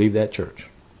 I would leave that church.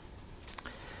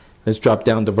 Let's drop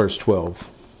down to verse 12.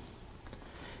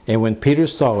 And when Peter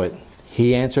saw it,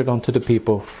 he answered unto the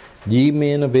people, Ye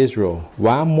men of Israel,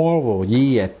 why marvel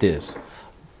ye at this?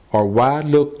 Or why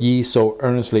look ye so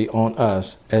earnestly on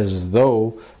us, as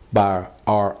though by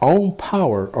our own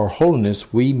power or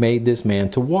holiness we made this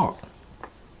man to walk?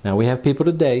 Now we have people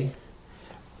today,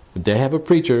 they have a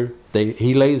preacher,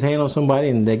 he lays hand on somebody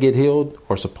and they get healed,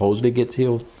 or supposedly gets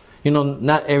healed. You know,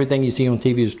 not everything you see on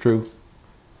TV is true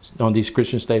on these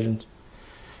Christian stations.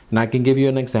 And I can give you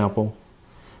an example.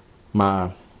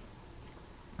 I'm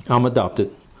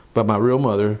adopted, but my real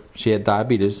mother, she had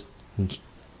diabetes. And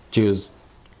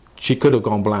she could have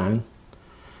gone blind.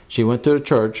 She went to the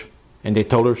church and they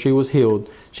told her she was healed.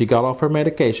 She got off her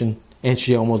medication and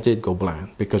she almost did go blind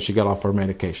because she got off her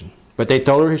medication. But they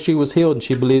told her she was healed and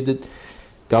she believed it,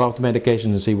 got off the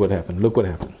medication, and see what happened. Look what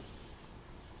happened.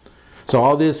 So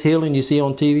all this healing you see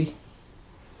on TV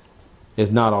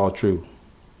is not all true.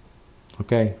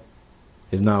 Okay?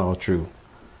 It's not all true.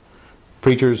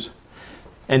 Preachers,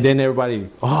 and then everybody,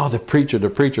 oh, the preacher.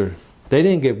 They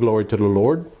didn't give glory to the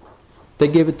Lord. They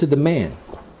gave it to the man.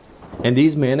 And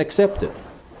these men accept it.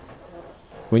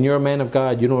 When you're a man of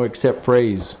God, you don't accept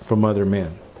praise from other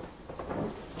men.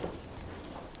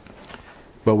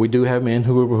 But we do have men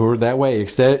who are that way.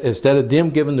 Instead of them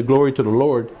giving the glory to the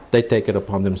Lord, they take it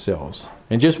upon themselves.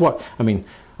 And just what, I mean,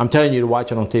 I'm telling you to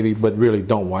watch it on TV, but really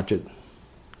don't watch it.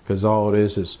 Because all it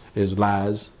is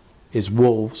lies. It's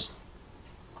wolves.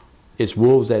 It's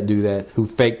wolves that do that, who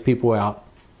fake people out.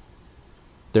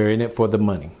 They're in it for the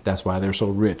money. That's why they're so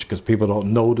rich, because people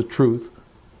don't know the truth.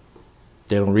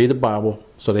 They don't read the Bible,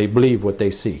 so they believe what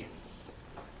they see.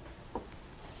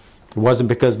 It wasn't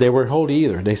because they were holy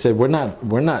either. They said,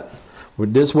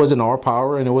 this wasn't our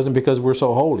power, and it wasn't because we're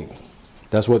so holy.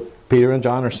 That's what Peter and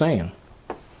John are saying.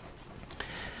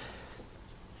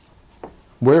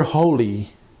 We're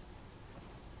holy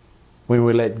when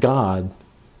we let God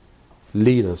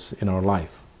lead us in our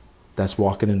life. That's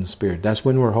walking in the Spirit. That's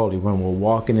when we're holy. When we're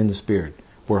walking in the Spirit,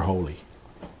 we're holy.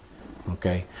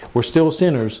 Okay? We're still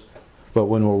sinners, but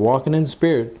when we're walking in the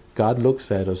Spirit, God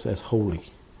looks at us as holy.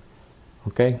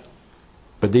 Okay?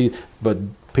 But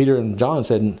Peter and John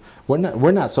said,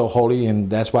 we're not so holy, and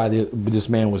that's why this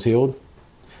man was healed.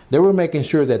 They were making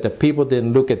sure that the people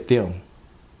didn't look at them.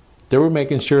 They were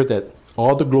making sure that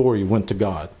all the glory went to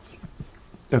God.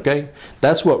 Okay?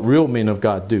 That's what real men of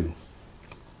God do.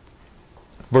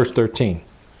 Verse 13.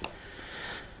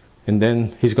 And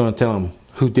then he's going to tell them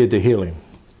who did the healing.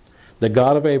 The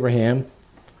God of Abraham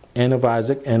and of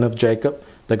Isaac and of Jacob,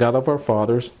 the God of our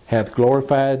fathers, hath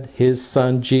glorified his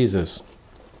Son Jesus,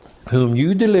 whom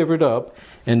you delivered up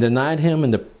and denied him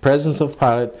in the presence of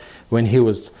Pilate when he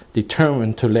was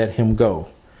determined to let him go.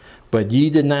 But ye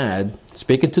denied,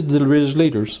 speaking to the religious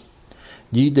leaders,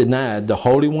 ye denied the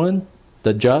Holy One,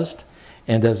 the just,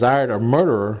 and desired a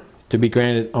murderer to be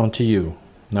granted unto you.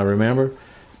 Now remember,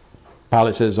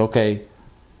 Pilate says, okay,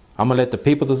 I'm going to let the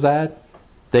people decide.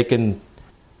 They can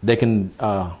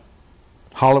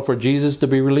holler for Jesus to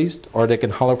be released, or they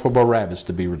can holler for Barabbas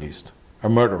to be released, a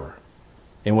murderer.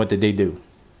 And what did they do?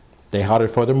 They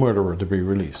hollered for the murderer to be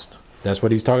released. That's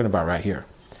what he's talking about right here.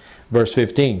 Verse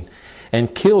 15.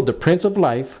 And killed the Prince of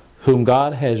Life, whom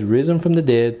God has risen from the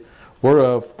dead,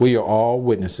 whereof we are all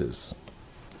witnesses.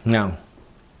 Now,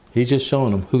 he's just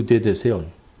showing them who did this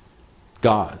healing.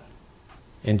 God.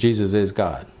 And Jesus is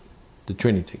God. The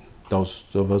Trinity. Those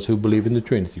of us who believe in the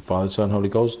Trinity, Father, Son, Holy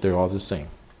Ghost, they're all the same.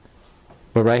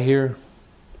 But right here,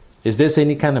 is this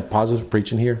any kind of positive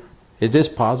preaching here? Is this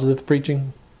positive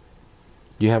preaching?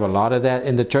 You have a lot of that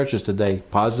in the churches today.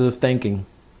 Positive thinking.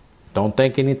 Don't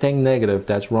think anything negative.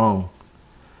 That's wrong.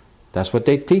 That's what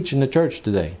they teach in the church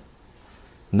today.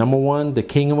 Number one, the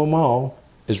king of them all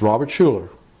is Robert Schuller.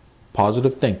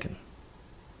 Positive thinking.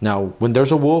 Now, when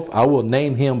there's a wolf, I will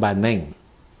name him by name.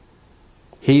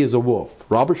 He is a wolf.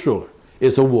 Robert Schuller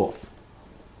is a wolf.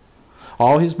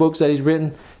 All his books that he's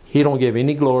written, he don't give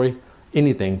any glory,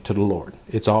 anything to the Lord.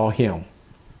 It's all him.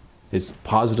 It's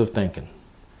positive thinking.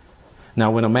 Now,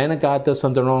 when a man of God does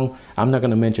something wrong, I'm not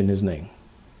going to mention his name,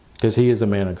 because he is a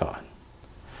man of God.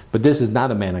 But this is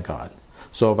not a man of God.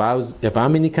 So if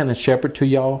I'm any kind of shepherd to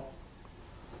y'all,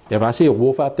 if I see a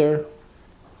wolf out there,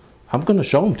 I'm going to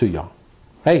show him to y'all.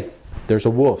 Hey, there's a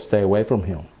wolf. Stay away from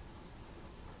him.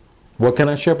 What kind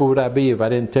of shepherd would I be if I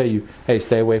didn't tell you, hey,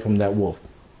 stay away from that wolf?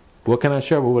 What kind of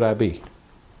shepherd would I be?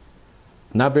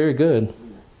 Not very good.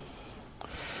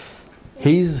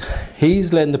 He's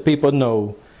letting the people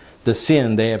know the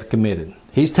sin they have committed.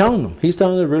 He's telling them. He's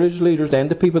telling the religious leaders and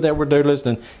the people that were there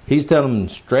listening. He's telling them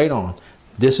straight on,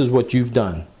 this is what you've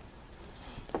done.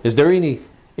 Is there any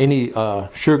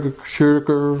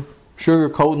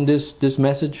sugarcoating this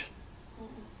message?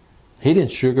 He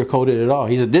didn't sugarcoat it at all.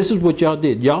 He said, this is what y'all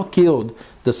did. Y'all killed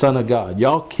the Son of God.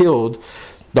 Y'all killed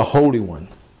the Holy One.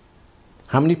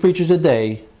 How many preachers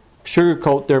today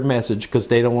sugarcoat their message because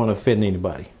they don't want to offend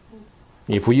anybody?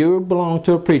 If you belong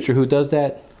to a preacher who does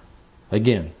that,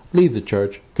 again, leave the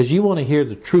church, because you want to hear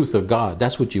the truth of God.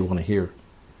 That's what you want to hear.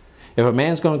 If a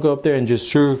man's going to go up there and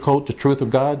just sugarcoat the truth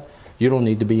of God, you don't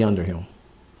need to be under him.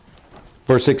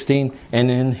 Verse 16,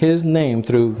 and in his name,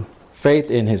 through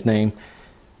faith in his name,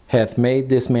 hath made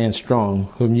this man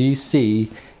strong, whom ye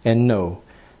see and know.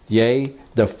 Yea,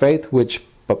 the faith which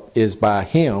is by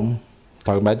him,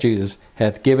 talking about Jesus,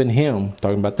 hath given him,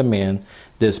 talking about the man,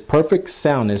 this perfect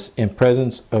soundness in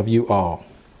presence of you all.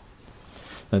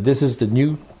 Now this is the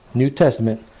New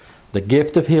Testament. The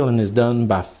gift of healing is done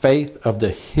by faith of the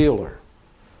healer,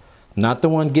 not the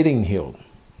one getting healed.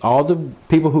 All the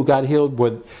people who got healed,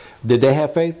 did they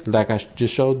have faith? Like I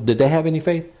just showed, did they have any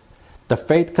faith? The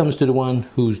faith comes to the one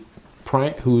who's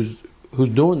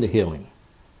doing the healing.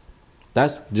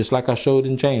 That's just like I showed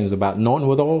in James about anointing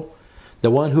with oil. The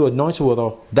one who anoints with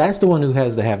oil, that's the one who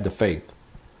has to have the faith.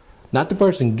 Not the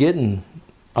person getting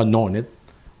anointed,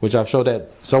 which I've showed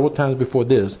that several times before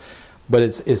this. But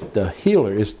it's the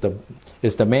healer, it's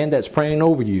the man that's praying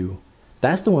over you.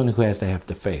 That's the one who has to have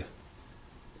the faith.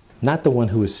 Not the one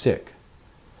who is sick.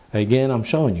 Again, I'm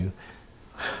showing you,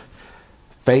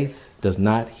 faith does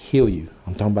not heal you.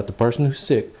 I'm talking about the person who's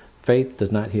sick. Faith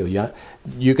does not heal you.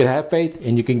 You can have faith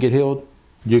and you can get healed.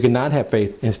 You cannot have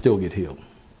faith and still get healed.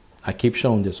 I keep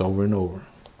showing this over and over.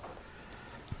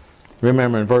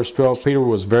 Remember in verse 12, Peter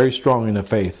was very strong in the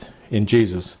faith in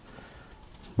Jesus,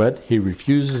 but he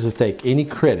refuses to take any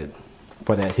credit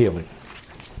for that healing.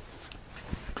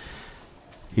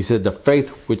 He said the faith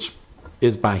which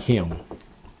is by him.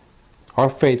 Our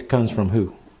faith comes from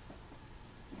who?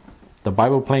 The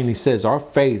Bible plainly says our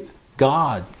faith,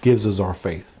 God gives us our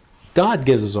faith. God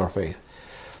gives us our faith.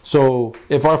 So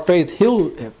if our faith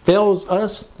fails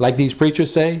us, like these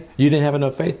preachers say, you didn't have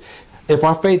enough faith. If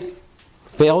our faith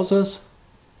fails us,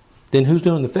 then who's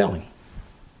doing the failing?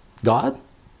 God?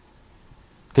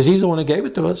 Because he's the one who gave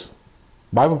it to us.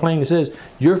 The Bible plainly says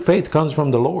your faith comes from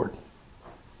the Lord.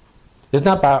 It's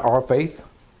not by our faith.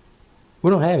 We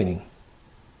don't have any.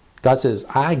 God says,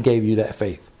 I gave you that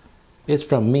faith. It's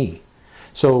from me.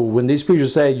 So when these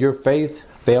preachers say your faith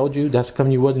failed you, that's how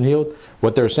come you wasn't healed,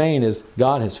 what they're saying is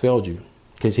God has failed you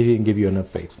because he didn't give you enough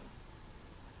faith.